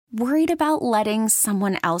Worried about letting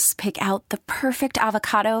someone else pick out the perfect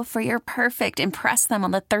avocado for your perfect impress them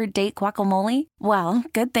on the third date guacamole? Well,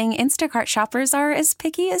 good thing Instacart shoppers are as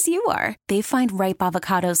picky as you are. They find ripe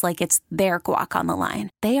avocados like it's their guac on the line.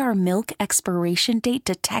 They are milk expiration date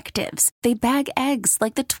detectives. They bag eggs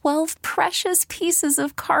like the 12 precious pieces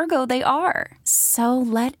of cargo they are. So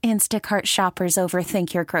let Instacart shoppers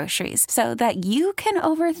overthink your groceries so that you can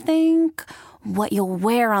overthink what you'll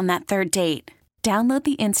wear on that third date. Download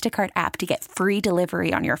the Instacart app to get free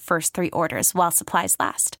delivery on your first 3 orders while supplies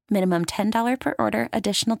last. Minimum $10 per order.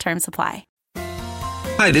 Additional terms apply.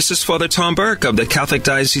 Hi, this is Father Tom Burke of the Catholic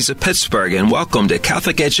Diocese of Pittsburgh, and welcome to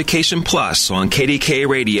Catholic Education Plus on KDK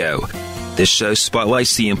Radio. This show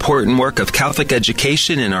spotlights the important work of Catholic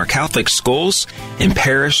education in our Catholic schools and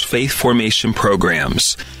parish faith formation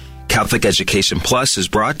programs. Catholic Education Plus is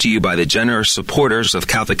brought to you by the generous supporters of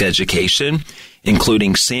Catholic education,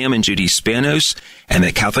 including Sam and Judy Spanos and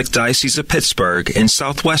the Catholic Diocese of Pittsburgh in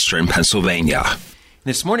southwestern Pennsylvania.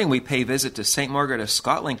 This morning we pay visit to St. Margaret of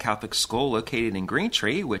Scotland Catholic School located in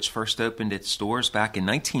Greentree, which first opened its doors back in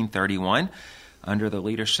 1931 under the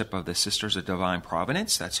leadership of the Sisters of Divine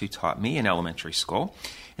Providence. That's who taught me in elementary school.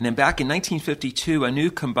 And then back in 1952, a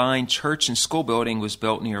new combined church and school building was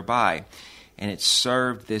built nearby. And it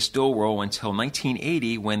served this dual role until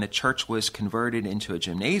 1980 when the church was converted into a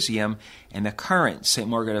gymnasium and the current St.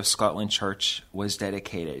 Margaret of Scotland Church was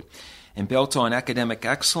dedicated. And built on academic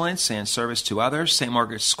excellence and service to others, St.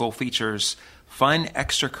 Margaret's School features fun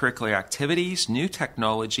extracurricular activities, new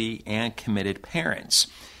technology, and committed parents.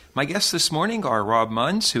 My guests this morning are Rob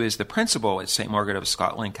Munz, who is the principal at St. Margaret of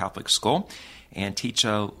Scotland Catholic School, and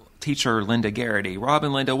teacher Linda Gerrity. Rob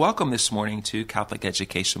and Linda, welcome this morning to Catholic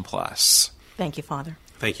Education Plus. Thank you, Father.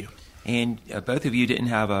 Thank you. And both of you didn't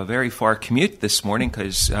have a very far commute this morning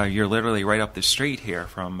because you're literally right up the street here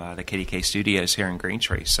from the KDK studios here in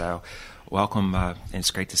Greentree. So welcome, and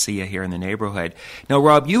it's great to see you here in the neighborhood. Now,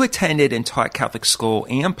 Rob, you attended and taught Catholic school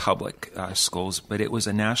and public schools, but it was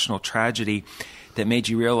a national tragedy that made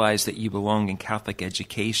you realize that you belong in Catholic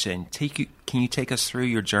education. Can you take us through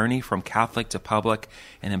your journey from Catholic to public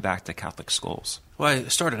and then back to Catholic schools? Well, I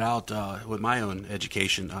started out with my own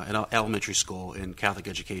education in elementary school in Catholic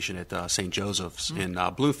education at St. Joseph's in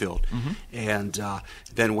Bloomfield, and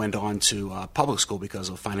then went on to public school because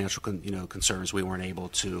of financial concerns. We weren't able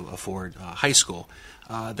to afford high school.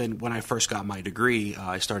 Then when I first got my degree,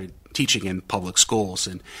 I started teaching in public schools,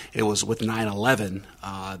 and it was with 9/11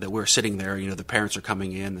 that we're sitting there. The parents are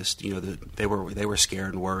coming in. They were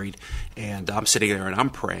scared and worried, and I'm sitting there and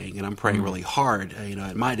I'm praying really hard,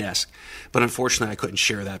 at my desk. But unfortunately, I couldn't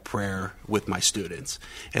share that prayer with my students,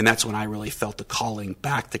 and that's when I really felt the calling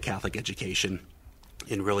back to Catholic education.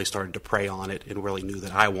 And really started to pray on it, and really knew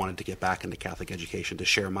that I wanted to get back into Catholic education to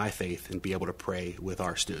share my faith and be able to pray with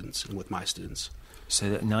our students and with my students.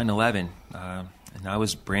 So 9/11, and I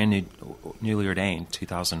was newly ordained,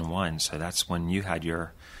 2001. So that's when you had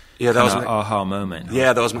your that was my aha moment. Huh?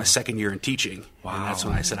 Yeah, that was my second year in teaching. Wow. And that's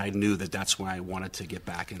when I said I knew that's when I wanted to get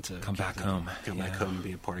back into come back home and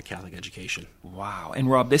be a part of Catholic education. Wow. And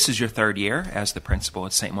Rob, this is your third year as the principal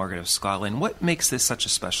at St. Margaret of Scotland. What makes this such a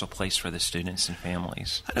special place for the students and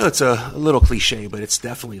families? I know it's a little cliche, but it's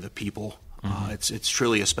definitely the people. It's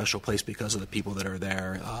truly a special place because of the people that are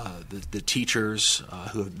there, the teachers,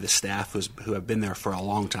 the staff who have been there for a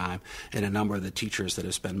long time, and a number of the teachers that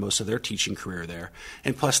have spent most of their teaching career there,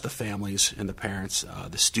 and plus the families and the parents,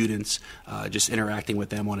 the students, just interacting with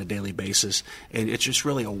them on a daily basis, and it's just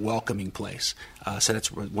really a welcoming place. So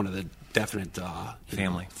that's one of the definite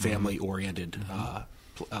family-oriented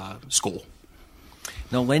school.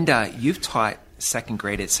 Now, Linda, you've taught second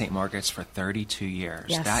grade at St. Margaret's for 32 years.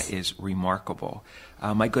 Yes. That is remarkable.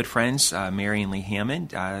 My good friends, Mary and Lee Hammond,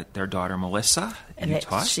 their daughter Melissa, you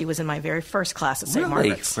taught? She was in my very first class at St. Really?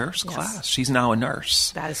 Margaret's. First class. She's now a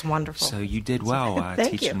nurse. That is wonderful. So you did well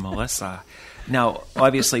teaching you. Melissa. Now,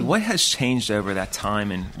 obviously, what has changed over that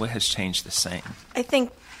time and what has changed the same? I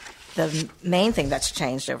think the main thing that's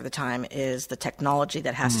changed over the time is the technology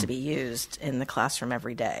that has to be used in the classroom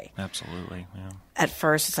every day. Absolutely, yeah. At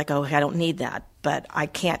first, it's like, I don't need that, but I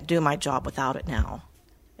can't do my job without it now.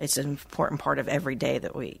 It's an important part of every day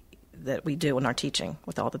that we do in our teaching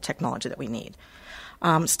with all the technology that we need.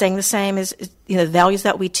 Staying the same is the values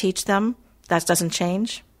that we teach them. That doesn't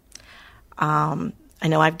change. I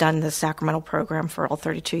know I've done the sacramental program for all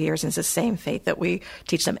 32 years, and it's the same faith that we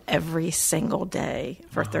teach them every single day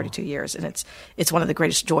for 32 years, and it's one of the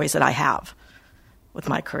greatest joys that I have with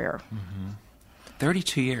my career.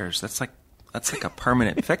 32 years. That's like a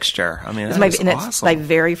permanent fixture. I mean, that's awesome. It's my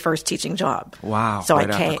very first teaching job. Wow! So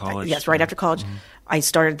right I came. After college. Yes, right after college. I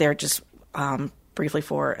started there just briefly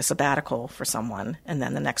for a sabbatical for someone, and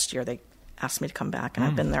then the next year they asked me to come back, and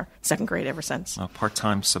I've been there second grade ever since. A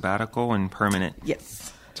part-time sabbatical and permanent.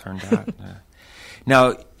 Yes. Turned out.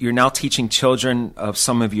 Now, you're now teaching children of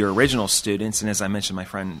some of your original students, and as I mentioned, my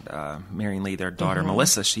friend Marion Lee, their daughter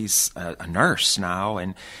Melissa, she's a nurse now,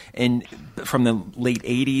 and from the late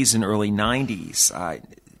 80s and early 90s,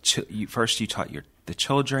 first you taught the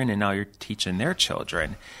children, and now you're teaching their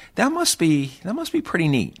children. That must be pretty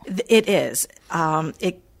neat. It is.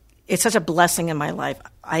 It's such a blessing in my life.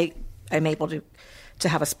 I'm able to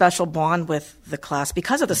have a special bond with the class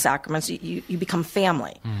because of the sacraments. You become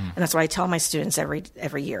family, and that's what I tell my students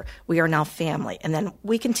every year. We are now family, and then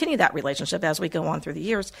we continue that relationship as we go on through the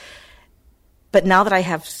years. But now that I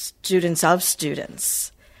have students of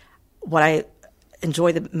students, what I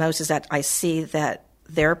enjoy the most is that I see that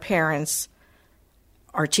their parents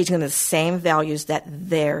are teaching them the same values that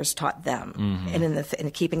theirs taught them, and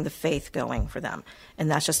in keeping the faith going for them. And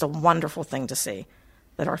that's just a wonderful thing to see,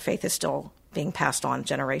 that our faith is still being passed on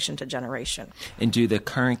generation to generation. And do the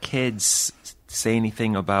current kids say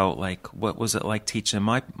anything about, like, what was it like teaching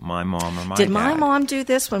my mom or my dad? Did my mom do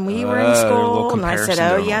this when we were in school? And I said,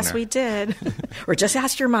 oh, yes, there. We did. Or just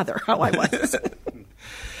ask your mother how I was.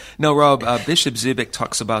 No, Rob, Bishop Zubik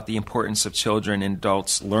talks about the importance of children and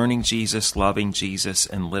adults learning Jesus, loving Jesus,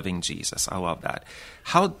 and living Jesus. I love that.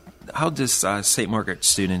 How does St. Margaret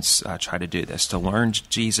students try to do this, to learn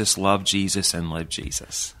Jesus, love Jesus, and live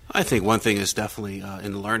Jesus? I think one thing is definitely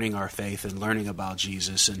in learning our faith and learning about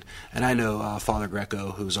Jesus. And I know Father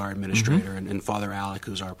Greco, who's our administrator, and Father Alec,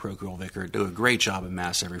 who's our parochial vicar, do a great job at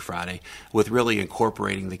Mass every Friday with really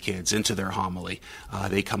incorporating the kids into their homily.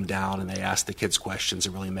 They come down and they ask the kids questions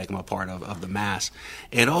and really make them a part of the Mass.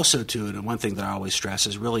 And also, too, and one thing that I always stress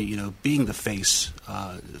is really, being the face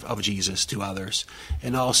of Jesus to others,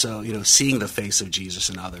 and also, seeing the face of Jesus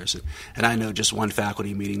in others. And I know just one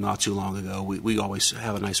faculty meeting not too long ago, we always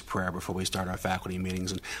have a nice prayer before we start our faculty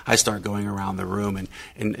meetings, and I start going around the room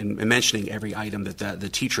and mentioning every item that the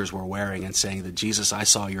teachers were wearing and saying that, Jesus, I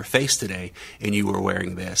saw your face today and you were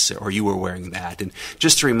wearing this or you were wearing that, and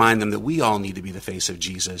just to remind them that we all need to be the face of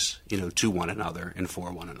Jesus, to one another and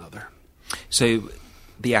for one another. So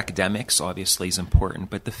the academics obviously is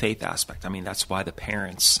important, but the faith aspect, that's why the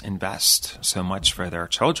parents invest so much for their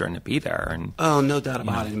children to be there. And no doubt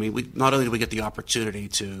about it. Not only do we get the opportunity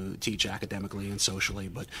to teach academically and socially,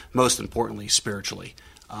 but most importantly, spiritually.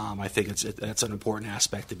 I think that's an important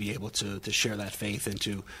aspect, to be able to share that faith and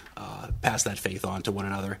to pass that faith on to one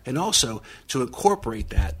another, and also to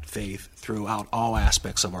incorporate that faith throughout all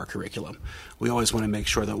aspects of our curriculum. We always want to make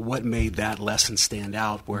sure that what made that lesson stand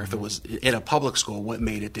out, where if it was in a public school, what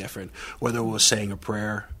made it different, whether it was saying a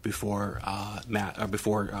prayer before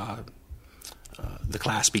the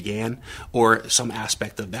class began, or some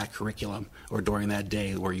aspect of that curriculum, or during that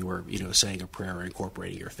day where you were saying a prayer or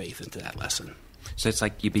incorporating your faith into that lesson. So it's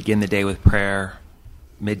like you begin the day with prayer,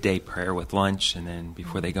 midday prayer with lunch, and then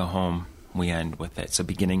before they go home, we end with it. It's a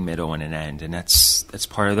beginning, middle, and an end, and that's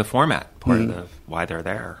part of the format, part of why they're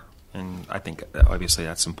there. And I think obviously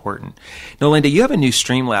that's important. Now, Linda, you have a new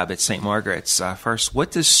Stream Lab at St. Margaret's. First, what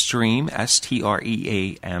does STREAM,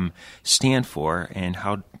 STREAM, stand for, and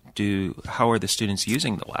how are the students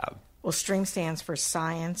using the lab? Well, STREAM stands for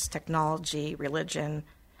science, technology, religion,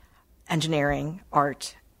 engineering,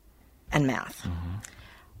 art, and math.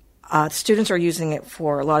 Students are using it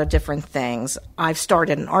for a lot of different things. I've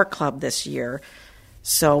started an art club this year,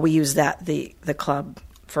 so we use the club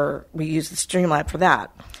we use the Stream Lab for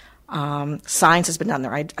that. Science has been done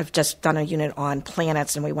there. I've just done a unit on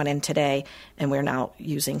planets, and we went in today, and we're now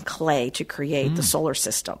using clay to create the solar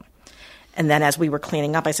system. And then as we were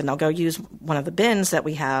cleaning up, I said, now go use one of the bins that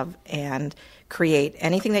we have and create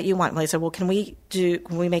anything that you want. And they said, well, can we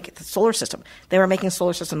make the solar system? They were making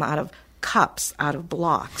solar system out of cups, out of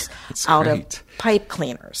blocks, out of pipe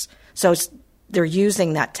cleaners. So they're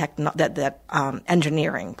using that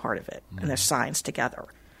engineering part of it and their science together.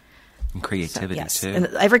 And creativity, yes. too. And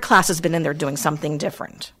every class has been in there doing something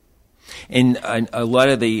different. And a lot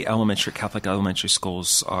of the Catholic elementary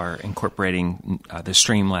schools are incorporating the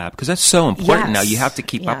Stream Lab, because that's so important. Yes. Now you have to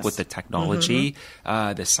keep up with the technology,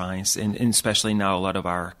 the science, and especially now a lot of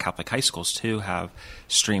our Catholic high schools too have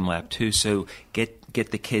Stream Lab too. So get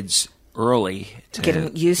the kids early to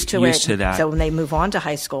getting used to that. So when they move on to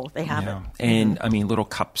high school, they have it. And little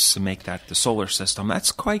cups to make that the solar system.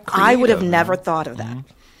 That's quite creative. I would have never thought of that.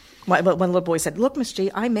 When the little boy said, "Look, Miss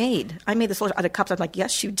G, I made the solar out of cups," I'm like,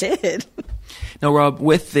 "Yes, you did." Now, Rob,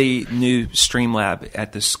 with the new Stream Lab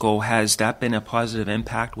at the school, has that been a positive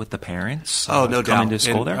impact with the parents? Oh, no doubt. Coming to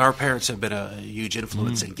school there? Our parents have been a huge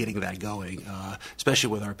influence in getting that going, especially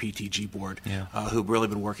with our PTG board, who've really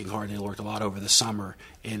been working hard. They worked a lot over the summer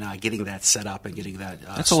in getting that set up and getting that.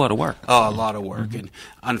 That's a lot of work. Oh, a lot of work. And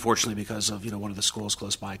unfortunately, because of one of the schools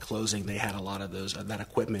close by closing, they had a lot of those that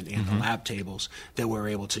equipment and the lab tables that we were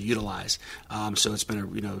able to utilize. So it's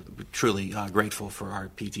been truly grateful for our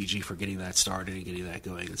PTG for getting that started and getting that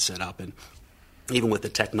going and set up. And even with the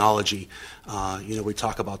technology, we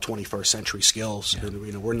talk about 21st century skills. Yeah.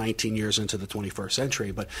 And, we're 19 years into the 21st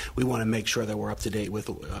century, but we want to make sure that we're up to date with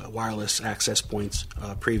wireless access points.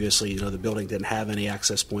 Previously, the building didn't have any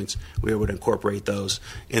access points. We would incorporate those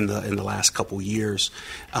in the last couple years,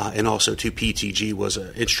 and also too, PTG was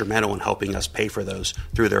instrumental in helping us pay for those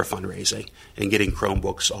through their fundraising and getting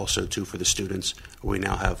Chromebooks also too for the students. We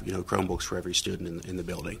now have Chromebooks for every student in the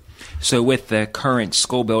building. So with the current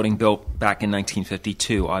school building built back in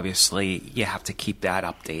 1952, obviously you have to keep that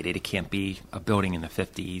updated. It can't be a building in the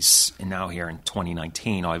 50s and now here in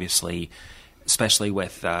 2019, obviously, especially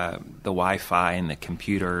with the Wi-Fi and the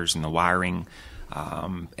computers and the wiring.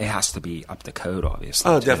 It has to be up to code,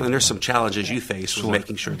 obviously. Oh, definitely. And there's some challenges you face with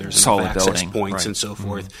making sure there's enough access points and so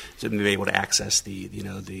forth to be able to access the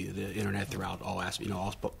internet throughout all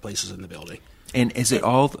places in the building. And is it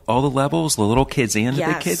all the levels, the little kids and the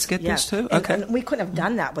big kids get this too? Okay. And we couldn't have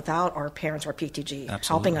done that without our parents or PTG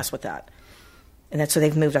helping us with that. And so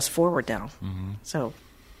they've moved us forward now. Mm-hmm. So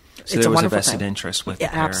it's there a was wonderful a vested thing. interest with the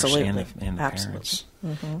parish and the parents.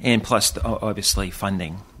 Mm-hmm. And plus, obviously,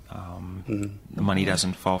 funding. The money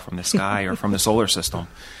doesn't fall from the sky or from the solar system.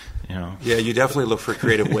 Yeah, you definitely look for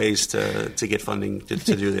creative ways to get funding to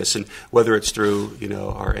do this, and whether it's through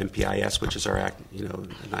our MPIS, which is our Act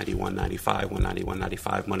 9195,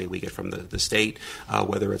 19195 money we get from the state,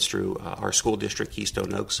 whether it's through our school district,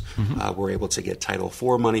 Keystone Oaks, we're able to get Title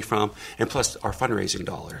IV money from, and plus our fundraising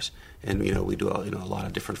dollars, and we do a lot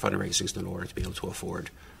of different fundraisings in order to be able to afford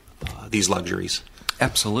these luxuries.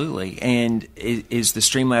 Absolutely. And is the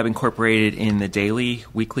Stream Lab incorporated in the daily,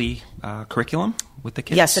 weekly curriculum with the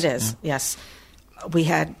kids? Yes, it is. Yeah. Yes. We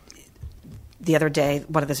had, the other day,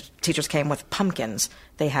 one of the teachers came with pumpkins.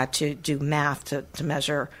 They had to do math to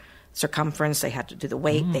measure circumference. They had to do the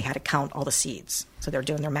weight. They had to count all the seeds. So they're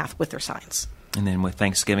doing their math with their science. And then with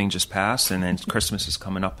Thanksgiving just passed, and then Christmas is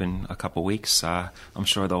coming up in a couple weeks, I'm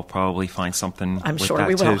sure they'll probably find something with that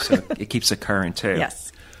we will. too. So it keeps it current too.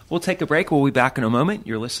 Yes. We'll take a break. We'll be back in a moment.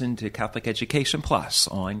 You're listening to Catholic Education Plus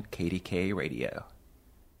on KDK Radio.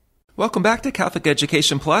 Welcome back to Catholic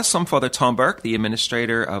Education Plus. I'm Father Tom Burke, the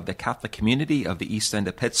administrator of the Catholic community of the East End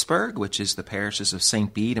of Pittsburgh, which is the parishes of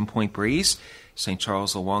St. Bede and Point Breeze, St.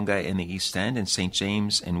 Charles Lawanga in the East End, and St.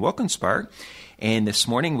 James in Wilkinsburg. And this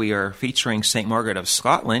morning we are featuring St. Margaret of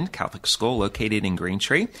Scotland Catholic School located in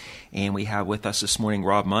Greentree. And we have with us this morning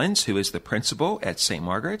Rob Munz, who is the principal at St.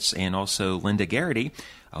 Margaret's, and also Linda Gerrity,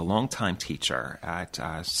 a longtime teacher at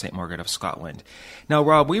St. Margaret of Scotland. Now,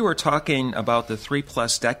 Rob, we were talking about the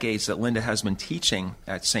 3+ decades that Linda has been teaching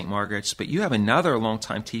at St. Margaret's, but you have another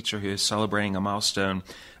longtime teacher who is celebrating a milestone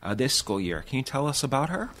this school year. Can you tell us about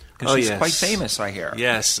her? Because she's quite famous, I hear.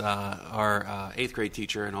 Yes, our 8th grade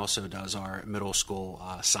teacher and also does our middle school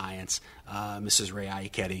science, Mrs. Ray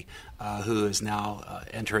Iacchetti, who is now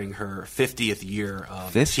entering her 50th year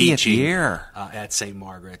of teaching at St.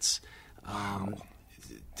 Margaret's. Wow.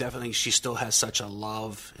 Definitely, she still has such a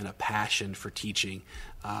love and a passion for teaching,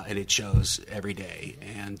 and it shows every day.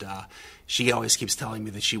 And she always keeps telling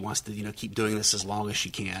me that she wants to, keep doing this as long as she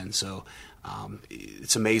can. So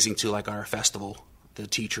it's amazing too. Like our festival, the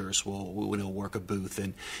teachers will work a booth,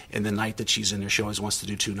 and the night that she's in there, she always wants to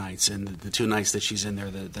do 2 nights. And the 2 nights that she's in there,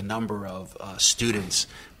 the number of students,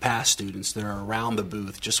 past students that are around the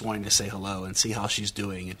booth just wanting to say hello and see how she's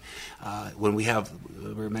doing. And when we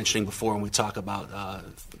were mentioning before when we talk about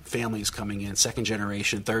families coming in, 2nd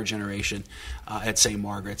generation, 3rd generation at St.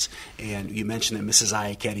 Margaret's, and you mentioned that Mrs.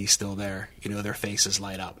 Iacchetti is still there, their faces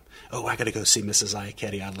light up. Oh, I got to go see Mrs.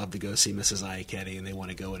 Iacchetti. I'd love to go see Mrs. Iacchetti, and they want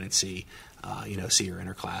to go in and see her in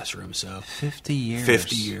her classroom. So 50 years.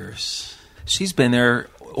 50 years. She's been there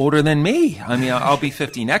older than me. I mean, I'll be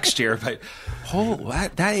 50 next year, but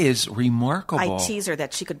that is remarkable. I tease her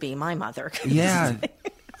that she could be my mother. Yeah.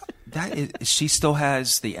 She still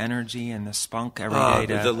has the energy and the spunk every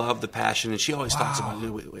day. The love, the passion, and she always talks about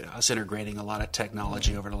us integrating a lot of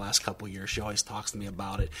technology over the last couple of years. She always talks to me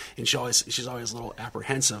about it, and she's always a little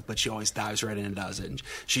apprehensive, but she always dives right in and does it. And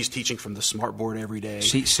she's teaching from the smart board every day.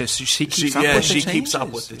 She keeps up with the changes. Keeps up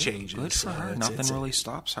with the changes. Good for her. Nothing really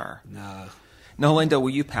stops her. No. Now, Linda, will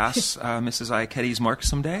you pass Mrs. Iachetti's mark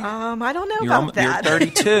someday? I don't know about that. You're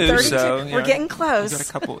 32, so we're getting close. You got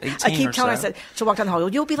a couple, 18 I keep or telling her, so. I said, she'll walk down the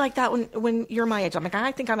hall. You'll be like that when you're my age. I'm like,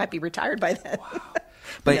 I think I might be retired by then. Wow.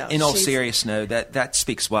 But in all seriousness, no, that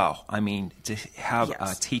speaks well. I mean, to have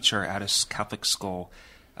a teacher at a Catholic school,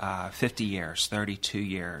 50 years, 32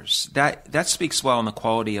 years, that speaks well on the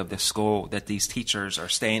quality of the school that these teachers are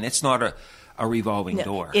staying. It's not a revolving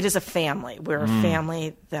door. It is a family. We're a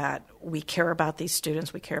family that we care about these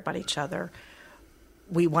students. We care about each other.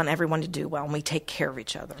 We want everyone to do well, and we take care of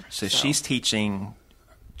each other. So she's teaching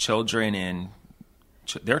children and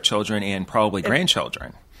their children and probably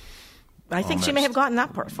grandchildren. I think she may have gotten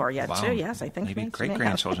that part far yet, too. Yes, I think maybe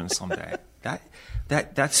great-grandchildren someday.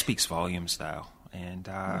 That speaks volumes, though. And,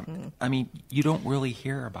 I mean, you don't really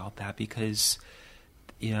hear about that because,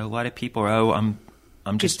 a lot of people are,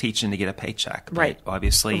 I'm just teaching to get a paycheck. Right. But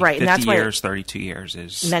obviously, right. 50 years, 32 years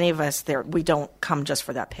is... Many of us, we don't come just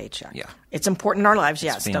for that paycheck. Yeah. It's important in our lives, It's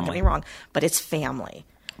yes, family. don't get me wrong, but it's family.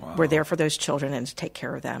 Wow. We're there for those children and to take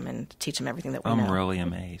care of them and teach them everything that we know. I'm really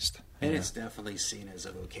amazed. And it's definitely seen as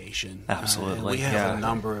a vocation. Absolutely. We have a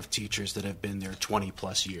number of teachers that have been there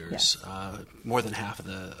 20-plus years. Yes. More than half of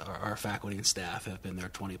our faculty and staff have been there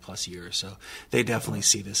 20-plus years. So they definitely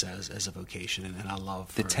see this as a vocation, and I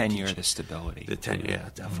love The tenure, the stability. The tenure, yeah,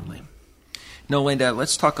 definitely. No, Linda,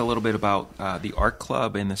 let's talk a little bit about the art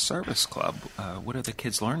club and the service club. What are the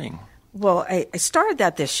kids learning? Well, I started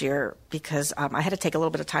that this year because I had to take a little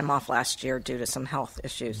bit of time off last year due to some health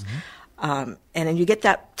issues. And then you get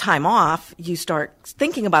that time off, you start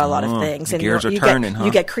thinking about a lot of things. The and gears are turning,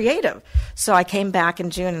 you get creative. So I came back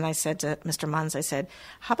in June and I said to Mr. Munz, I said,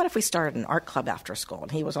 how about if we started an art club after school?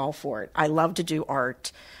 And he was all for it. I love to do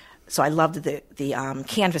art. So I loved the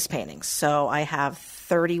canvas paintings. So I have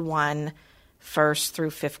 31 first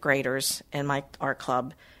through fifth graders in my art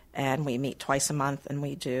club. And we meet twice a month, and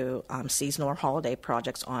we do seasonal or holiday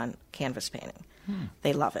projects on canvas painting.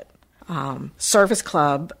 They love it. Service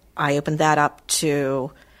club, I opened that up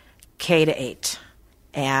to K-8.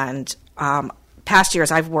 And past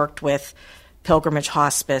years, I've worked with Pilgrimage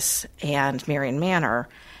Hospice and Marion Manor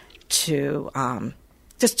to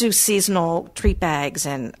just do seasonal treat bags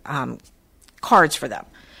and cards for them.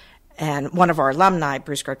 And one of our alumni,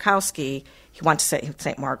 Bruce Grodkowski, he went to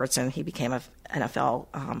St. Margaret's, and he became an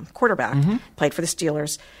NFL quarterback, played for the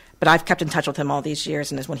Steelers. But I've kept in touch with him all these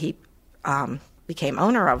years, and when he became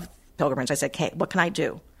owner of Pilgrimage, I said, "Okay, what can I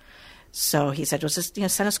do?" So he said, "Well, just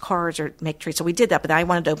send us cards or make treats." So we did that, but I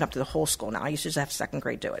wanted to open up to the whole school now. I used to just have second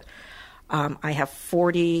grade do it. I have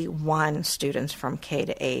 41 students from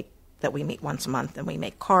K-8 that we meet once a month, and we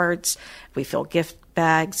make cards, we fill gift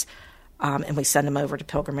bags, and we send them over to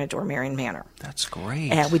Pilgrimage or Marion Manor. That's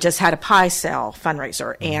great. And we just had a pie sale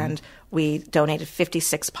fundraiser, and we donated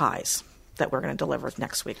 56 pies that we're going to deliver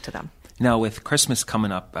next week to them. Now, with Christmas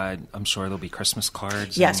coming up, I'm sure there'll be Christmas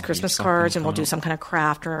cards. Yes, Christmas cards, and we'll do some kind of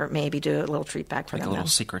craft or maybe do a little treat bag for them. Like a little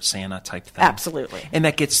Secret Santa type thing. Absolutely. And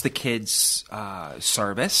that gets the kids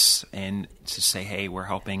service and to say, hey, we're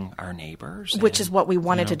helping our neighbors. Which is what we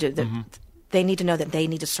wanted to do. They need to know that they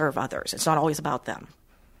need to serve others. It's not always about them.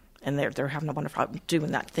 And they're having a wonderful time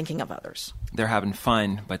doing that, thinking of others. They're having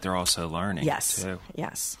fun, but they're also learning, yes, too.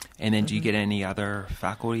 Yes. And then do you get any other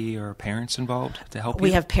faculty or parents involved to help you?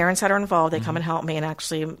 We have parents that are involved. They come and help me, and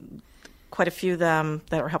actually quite a few of them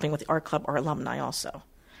that are helping with the art club are alumni also.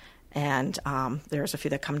 And there's a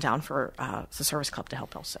few that come down for the service club to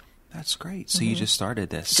help also. That's great. So you just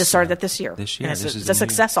started this. Just started that this year. This year. And it's a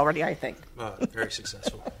success already, I think. Very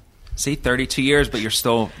successful. See, 32 years, but you're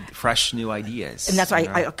still fresh, new ideas. And that's why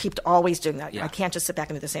I keep always doing that. Yeah. I can't just sit back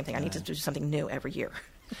and do the same thing. I need to do something new every year.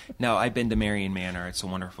 Now, I've been to Marion Manor. It's a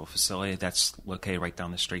wonderful facility that's located right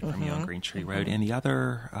down the street from you on Green Tree Road. And the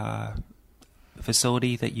other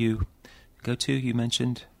facility that you go to, you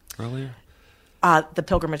mentioned earlier? The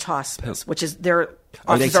Pilgrimage Hospice, which is their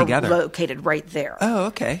offices together? Are located right there. Oh,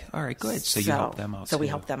 okay. All right, good. So you help them out, So too. we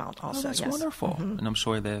help them out also, that's yes. wonderful. And I'm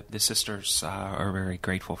sure the sisters are very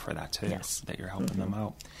grateful for that, too, yes. that you're helping them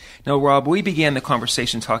out. Now, Rob, we began the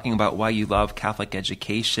conversation talking about why you love Catholic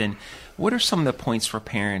education. What are some of the points for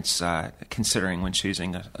parents considering when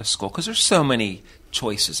choosing a school? Because there's so many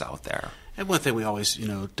choices out there. And one thing we always,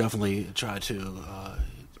 definitely try to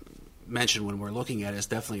mention when we're looking at it is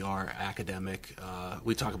definitely our academic.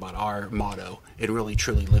 We talk about our motto and really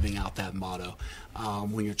truly living out that motto.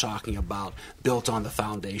 When you're talking about built on the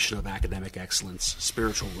foundation of academic excellence,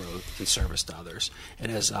 spiritual growth, and service to others.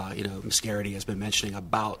 And as Ms. Gerrity has been mentioning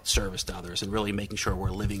about service to others and really making sure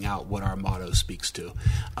we're living out what our motto speaks to.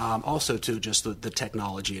 Also to just the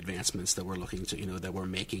technology advancements that we're looking to, that we're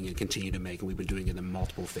making and continue to make, and we've been doing it in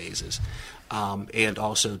multiple phases. And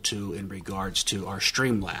also to in regards to our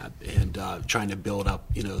Stream Lab and trying to build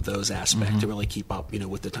up, those aspects to really keep up,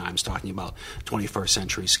 with the times, talking about 21st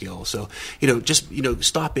century skills. So, just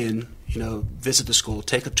stop in, visit the school,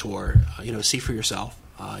 take a tour, see for yourself.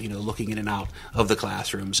 Looking in and out of the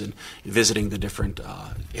classrooms and visiting the different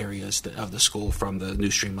areas of the school, from the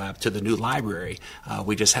new Stream Lab to the new library.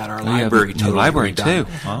 We just had our library tour. Library too,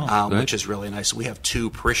 which is really nice. We have 2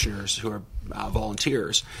 parishioners who are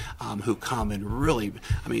volunteers who come and really,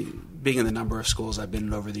 being in the number of schools I've been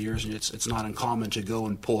in over the years, it's not uncommon to go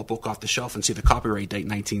and pull a book off the shelf and see the copyright date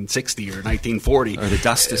 1960 or 1940. Or the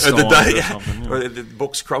dust is gone or something. Or the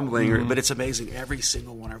book's crumbling. But it's amazing. Every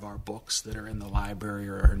single one of our books that are in the library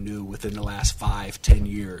are new within the last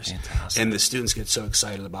 5-10 years. Fantastic. And the students get so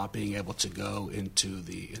excited about being able to go into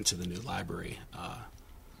the new library.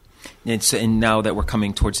 And now that we're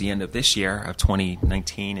coming towards the end of this year, of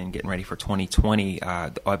 2019, and getting ready for 2020,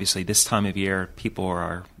 obviously this time of year, people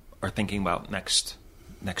are thinking about next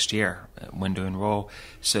year, when to enroll.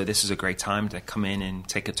 So this is a great time to come in and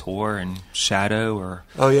take a tour and shadow. Or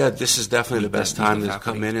this is definitely the best time to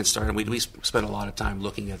come in and start. And we spend a lot of time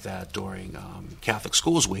looking at that during Catholic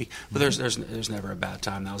Schools Week. But there's never a bad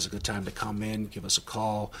time. That was a good time to come in, give us a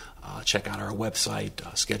call, check out our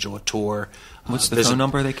website, schedule a tour. What's the phone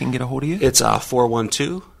number they can get a hold of you? It's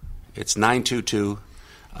 412. It's 922.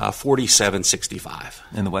 4765.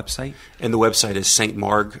 And the website? And the website is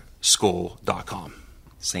stmargschool.com.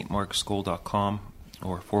 stmargschool.com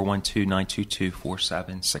or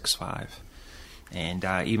 412-922-4765. And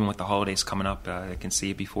even with the holidays coming up, I can see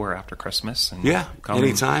you before or after Christmas. And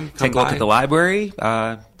anytime. Take a look at the library,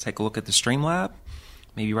 take a look at the Stream Lab,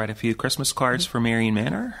 maybe write a few Christmas cards for Marion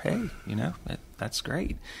Manor. Hey, that's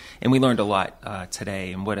great. And we learned a lot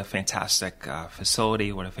today, and what a fantastic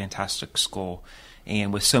facility, what a fantastic school.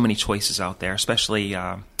 And with so many choices out there, especially,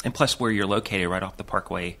 and plus where you're located right off the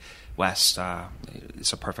Parkway West,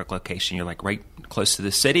 it's a perfect location. You're like right close to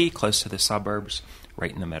the city, close to the suburbs,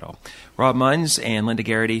 right in the middle. Rob Munz and Linda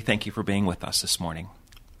Gerrity, thank you for being with us this morning.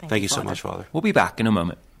 Thank you so much, Father. We'll be back in a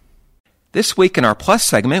moment. This week in our Plus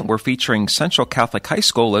segment, we're featuring Central Catholic High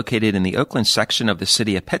School located in the Oakland section of the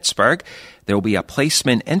city of Pittsburgh. There will be a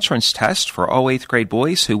placement entrance test for all 8th grade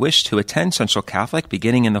boys who wish to attend Central Catholic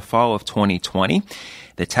beginning in the fall of 2020.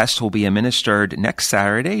 The test will be administered next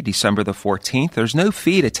Saturday, December the 14th. There's no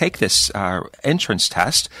fee to take this entrance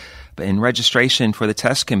test, and registration for the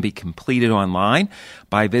test can be completed online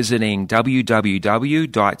by visiting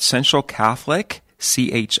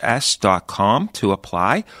www.centralcatholicchs.com to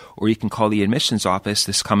apply, or you can call the admissions office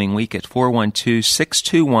this coming week at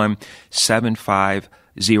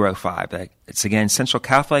 412-621-7505. It's again Central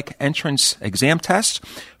Catholic Entrance Exam Test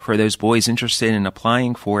for those boys interested in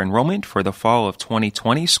applying for enrollment for the fall of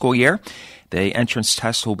 2020 school year. The entrance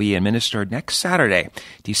test will be administered next Saturday,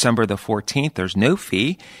 December the 14th. There's no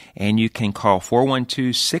fee, and you can call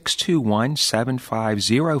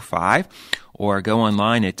 412-621-7505 or go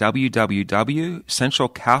online at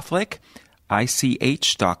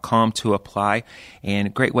www.centralcatholicich.com to apply, and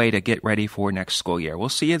a great way to get ready for next school year. We'll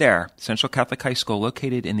see you there. Central Catholic High School,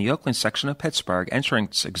 located in the Oakland section of Pittsburgh,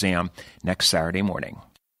 entrance exam next Saturday morning.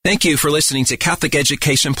 Thank you for listening to Catholic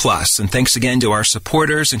Education Plus, and thanks again to our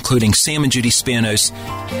supporters, including Sam and Judy Spanos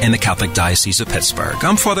and the Catholic Diocese of Pittsburgh.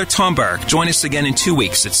 I'm Father Tom Burke. Join us again in 2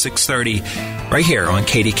 weeks at 6:30 right here on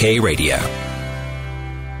KDK Radio.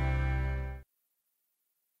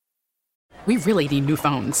 We really need new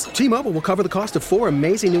phones. T-Mobile will cover the cost of 4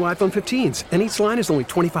 amazing new iPhone 15s, and each line is only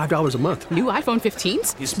 $25 a month. New iPhone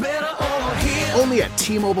 15s? It's better over here. Only at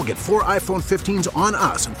T-Mobile, get 4 iPhone 15s on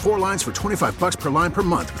us and 4 lines for $25 per line per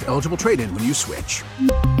month with eligible trade-in when you switch.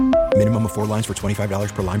 Minimum of 4 lines for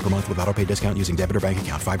 $25 per line per month with autopay discount using debit or bank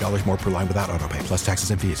account. $5 more per line without autopay, plus taxes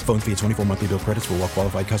and fees. Phone fee at 24 monthly bill credits for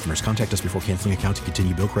well-qualified customers. Contact us before canceling account to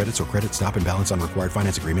continue bill credits or credit stop and balance on required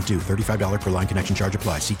finance agreement due. $35 per line connection charge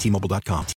applies. See T-Mobile.com.